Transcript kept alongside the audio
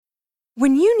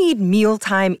When you need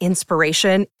mealtime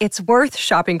inspiration, it's worth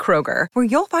shopping Kroger, where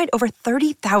you'll find over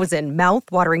 30,000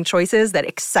 mouth-watering choices that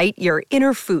excite your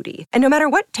inner foodie. And no matter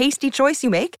what tasty choice you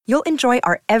make, you'll enjoy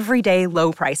our everyday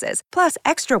low prices, plus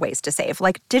extra ways to save,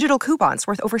 like digital coupons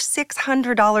worth over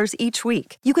 $600 each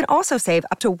week. You can also save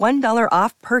up to $1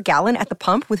 off per gallon at the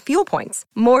pump with fuel points.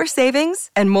 More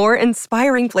savings and more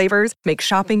inspiring flavors make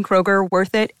shopping Kroger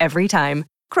worth it every time.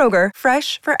 Kroger,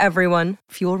 fresh for everyone.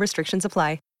 Fuel restrictions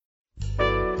apply.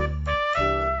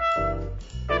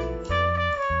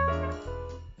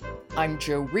 I'm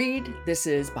Joe Reed. This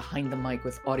is Behind the Mic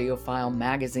with AudioFile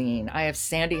Magazine. I have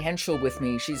Sandy Henschel with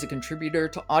me. She's a contributor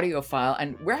to AudioFile,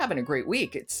 and we're having a great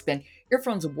week. It's been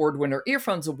Earphones Award winner,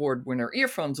 Earphones Award winner,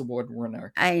 Earphones Award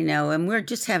winner. I know, and we're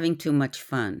just having too much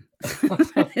fun.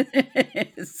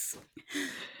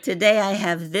 Today I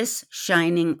have This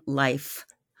Shining Life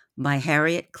by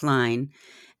Harriet Klein,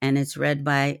 and it's read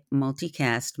by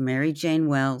multicast Mary Jane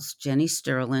Wells, Jenny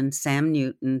Sterlin, Sam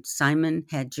Newton, Simon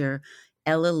Hedger,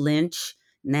 Ella Lynch,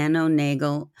 Nano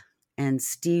Nagel, and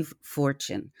Steve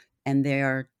Fortune. And they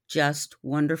are just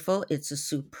wonderful. It's a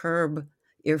superb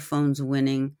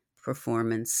earphones-winning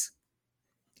performance.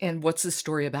 And what's the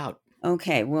story about?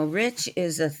 Okay, well, Rich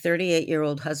is a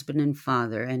 38-year-old husband and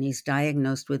father, and he's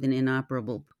diagnosed with an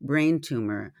inoperable brain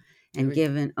tumor and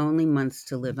given only months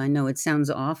to live. I know it sounds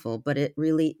awful, but it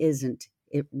really isn't.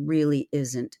 It really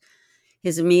isn't.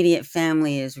 His immediate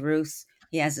family is Ruth.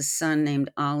 He has a son named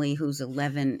Ollie who's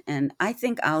 11, and I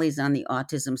think Ollie's on the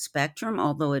autism spectrum,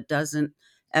 although it doesn't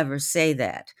ever say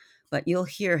that. But you'll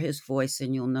hear his voice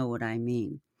and you'll know what I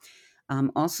mean.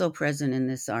 Also present in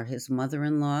this are his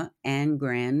mother-in-law, Anne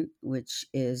Gran, which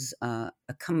is a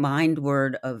combined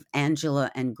word of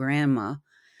Angela and Grandma,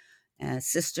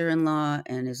 sister-in-law,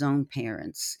 and his own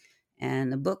parents.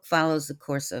 And the book follows the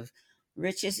course of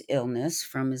Rich's illness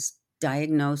from his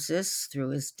diagnosis through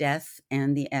his death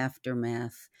and the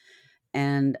aftermath.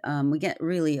 And we get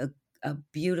really a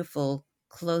beautiful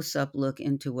close-up look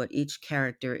into what each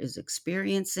character is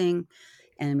experiencing.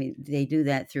 And they do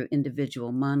that through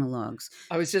individual monologues.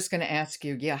 I was just going to ask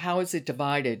you, how is it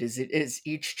divided? Is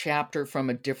each chapter from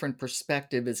a different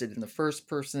perspective? Is it in the first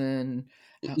person?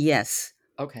 Yes.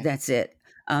 Okay. That's it.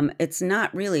 It's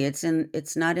not really, it's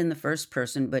not in the first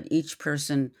person, but each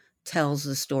person tells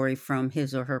the story from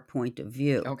his or her point of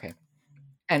view. Okay.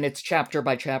 And it's chapter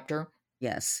by chapter?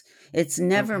 Yes. It's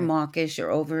never mawkish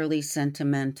or overly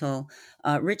sentimental.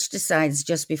 Rich decides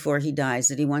just before he dies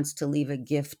that he wants to leave a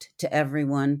gift to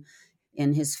everyone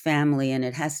in his family, and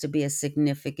it has to be a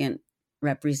significant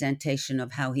representation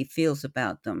of how he feels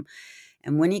about them.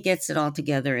 And when he gets it all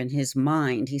together in his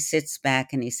mind, he sits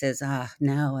back and he says,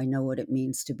 now I know what it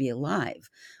means to be alive.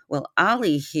 Well,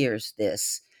 Ollie hears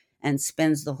this and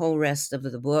spends the whole rest of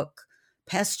the book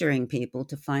pestering people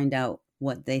to find out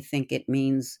what they think it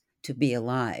means to be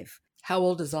alive. How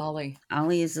old is Ollie?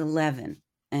 Ollie is 11,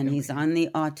 and he's on the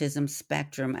autism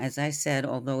spectrum, as I said,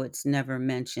 although it's never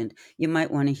mentioned. You might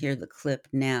want to hear the clip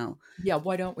now. Yeah,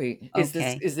 why don't we?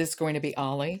 Okay. Is this going to be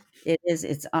Ollie? It is.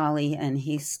 It's Ollie, and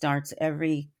he starts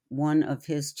every one of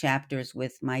his chapters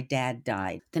with "My dad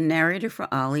died." The narrator for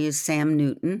Ollie is Sam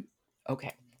Newton.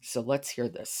 Okay, so let's hear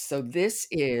this. So this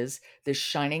is The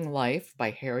Shining Life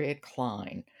by Harriet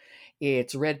Klein.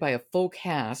 It's read by a full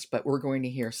cast, but we're going to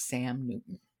hear Sam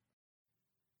Newton.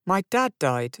 My dad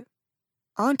died.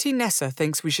 Auntie Nessa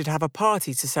thinks we should have a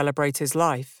party to celebrate his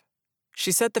life.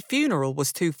 She said the funeral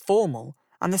was too formal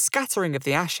and the scattering of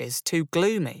the ashes too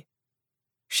gloomy.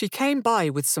 She came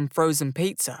by with some frozen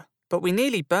pizza, but we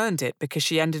nearly burned it because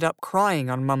she ended up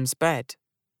crying on Mum's bed.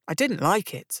 I didn't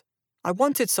like it. I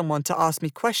wanted someone to ask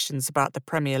me questions about the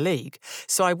Premier League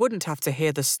so I wouldn't have to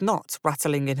hear the snot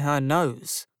rattling in her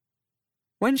nose.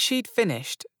 When she'd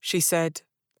finished, she said,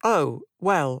 "Oh,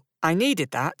 well, I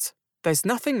needed that. There's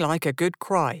nothing like a good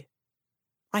cry."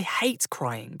 I hate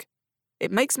crying.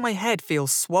 It makes my head feel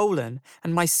swollen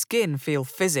and my skin feel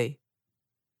fizzy.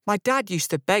 My dad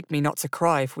used to beg me not to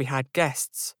cry if we had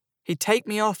guests. He'd take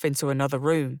me off into another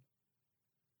room.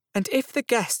 And if the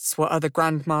guests were other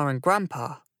Grandma and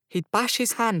Grandpa, he'd bash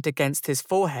his hand against his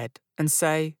forehead and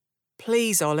say,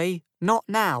 "Please, Ollie, not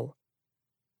now."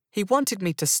 He wanted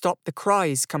me to stop the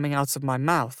cries coming out of my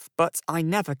mouth, but I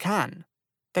never can.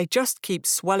 They just keep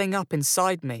swelling up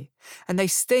inside me, and they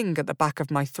sting at the back of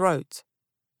my throat.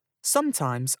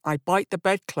 Sometimes I bite the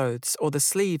bedclothes or the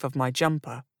sleeve of my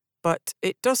jumper, but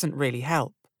it doesn't really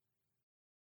help.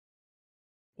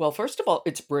 Well, first of all,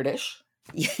 it's British.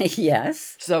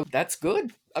 Yes. So that's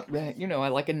good. I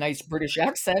like a nice British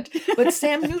accent. But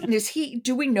Sam Newton,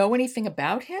 do we know anything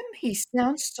about him? He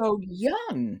sounds so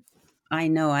young. I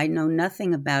know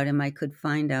nothing about him. I could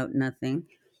find out nothing.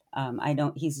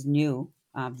 He's new,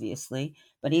 obviously,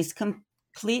 but he's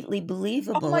completely Oh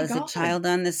believable my as a God. child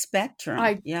on the spectrum.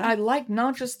 I like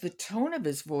not just the tone of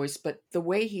his voice, but the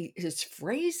way his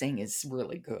phrasing is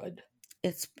really good.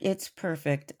 It's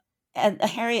perfect. And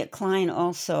Harriet Klein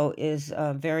also is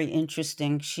very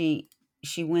interesting. She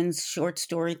wins short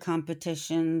story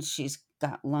competitions. She's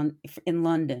got in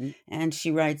London, and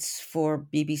she writes for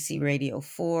BBC Radio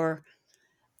 4.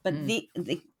 But the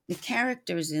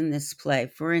characters in this play,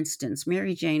 for instance,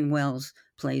 Mary Jane Wells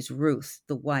plays Ruth,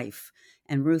 the wife,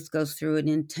 and Ruth goes through an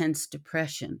intense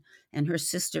depression. And her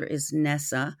sister is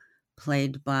Nessa,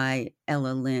 played by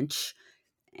Ella Lynch.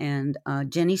 And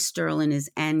Jenny Sterling is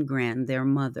Anne Gran, their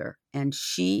mother, and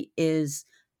she is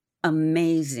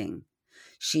amazing.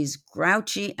 She's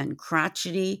grouchy and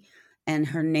crotchety, and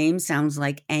her name sounds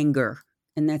like anger,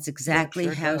 and that's exactly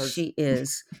how she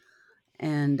is.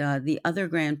 And the other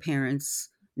grandparents,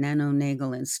 Nano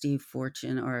Nagel and Steve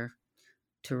Fortune, are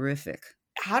terrific.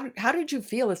 How did you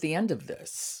feel at the end of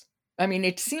this? I mean,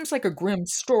 it seems like a grim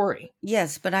story.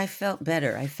 Yes, but I felt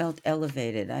better. I felt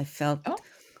elevated. I felt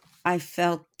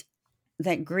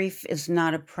that grief is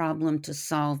not a problem to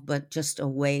solve, but just a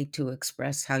way to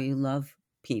express how you love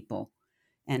people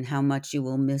and how much you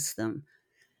will miss them.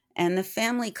 And the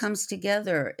family comes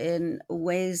together in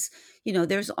ways,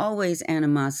 there's always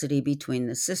animosity between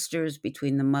the sisters,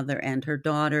 between the mother and her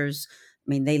daughters. I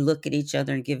mean, they look at each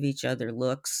other and give each other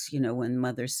looks, when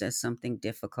mother says something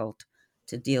difficult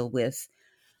to deal with.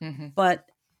 Mm-hmm. But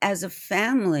as a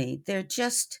family,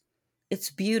 it's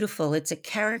beautiful. It's a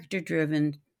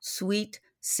character-driven, sweet,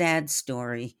 sad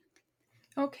story.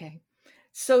 Okay.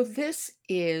 So this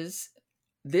is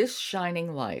This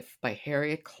Shining Life by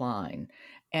Harriet Klein,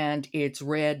 and it's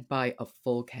read by a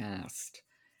full cast.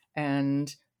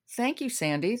 And thank you,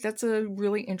 Sandy. That's a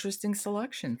really interesting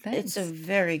selection. Thanks. It's a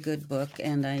very good book,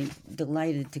 and I'm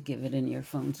delighted to give it an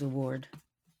Earphones Award.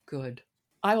 Good.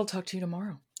 I will talk to you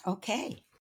tomorrow. Okay.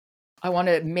 I want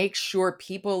to make sure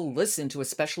people listen to a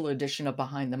special edition of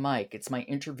Behind the Mic. It's my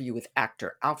interview with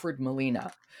actor Alfred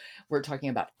Molina. We're talking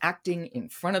about acting in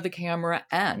front of the camera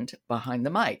and behind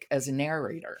the mic as a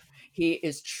narrator. He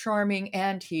is charming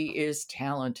and he is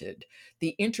talented.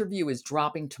 The interview is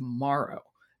dropping tomorrow.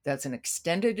 That's an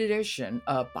extended edition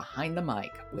of Behind the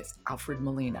Mic with Alfred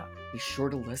Molina. Be sure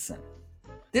to listen.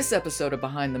 This episode of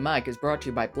Behind the Mic is brought to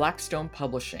you by Blackstone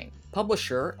Publishing,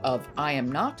 publisher of I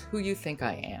Am Not Who You Think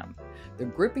I Am, the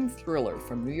gripping thriller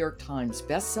from New York Times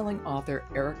bestselling author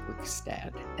Eric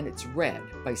Wickstad, and it's read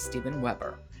by Steven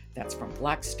Weber. That's from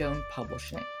Blackstone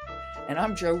Publishing. And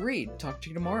I'm Jo Reed. Talk to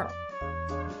you tomorrow.